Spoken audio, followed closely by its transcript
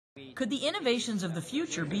Could the innovations of the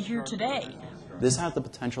future be here today? This has the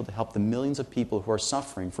potential to help the millions of people who are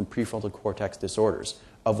suffering from prefrontal cortex disorders,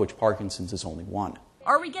 of which Parkinson's is only one.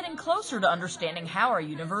 Are we getting closer to understanding how our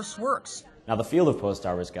universe works? Now, the field of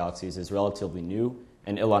post-Star Wars galaxies is relatively new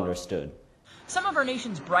and ill understood. Some of our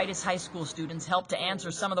nation's brightest high school students helped to answer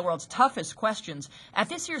some of the world's toughest questions at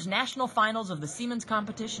this year's national finals of the Siemens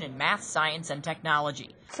Competition in Math, Science, and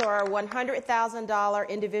Technology. So our $100,000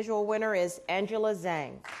 individual winner is Angela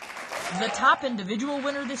Zhang. The top individual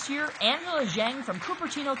winner this year, Angela Zhang from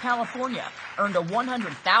Cupertino, California, earned a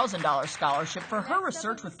 $100,000 scholarship for her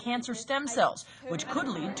research with cancer stem cells, which could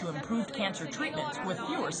lead to improved cancer treatments with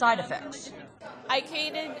fewer side effects. I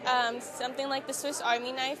created something like the Swiss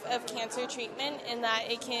Army knife of cancer treatment, in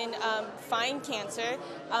that it can find cancer,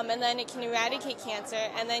 and then it can eradicate cancer,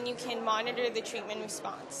 and then you can monitor the treatment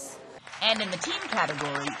response. And in the team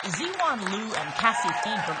category, Ziyuan Liu and Cassee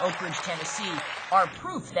Cain from Oak Ridge, Tennessee, are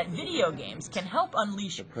proof that video games can help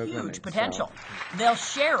unleash huge potential. They'll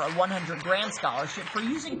share a $100,000 scholarship for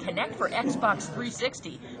using Kinect for Xbox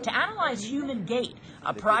 360 to analyze human gait,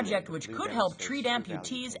 a project which could help treat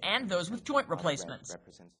amputees and those with joint replacements.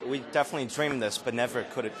 We definitely dreamed this, but never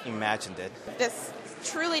could have imagined it. This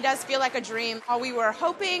truly does feel like a dream. We were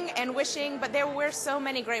hoping and wishing, but there were so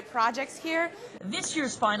many great projects here. This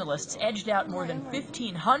year's finalists edged out more than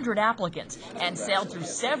 1,500 applicants and sailed through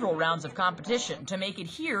several rounds of competition to make it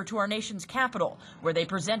here to our nation's capital, where they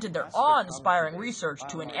presented their awe-inspiring research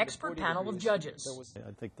to an expert panel of judges.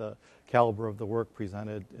 I think the caliber of the work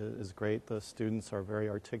presented is great. The students are very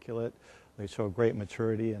articulate. They show great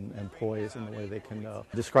maturity and poise in the way they can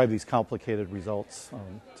describe these complicated results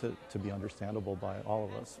to be understandable by all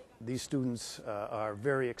of us. These students are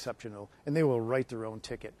very exceptional, and they will write their own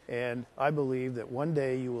ticket. And I believe that one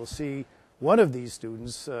day you will see one of these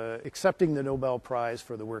students accepting the Nobel Prize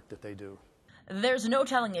for the work that they do. There's no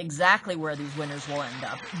telling exactly where these winners will end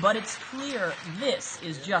up, but it's clear this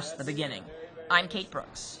is just the beginning. I'm Kate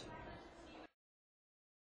Brooks.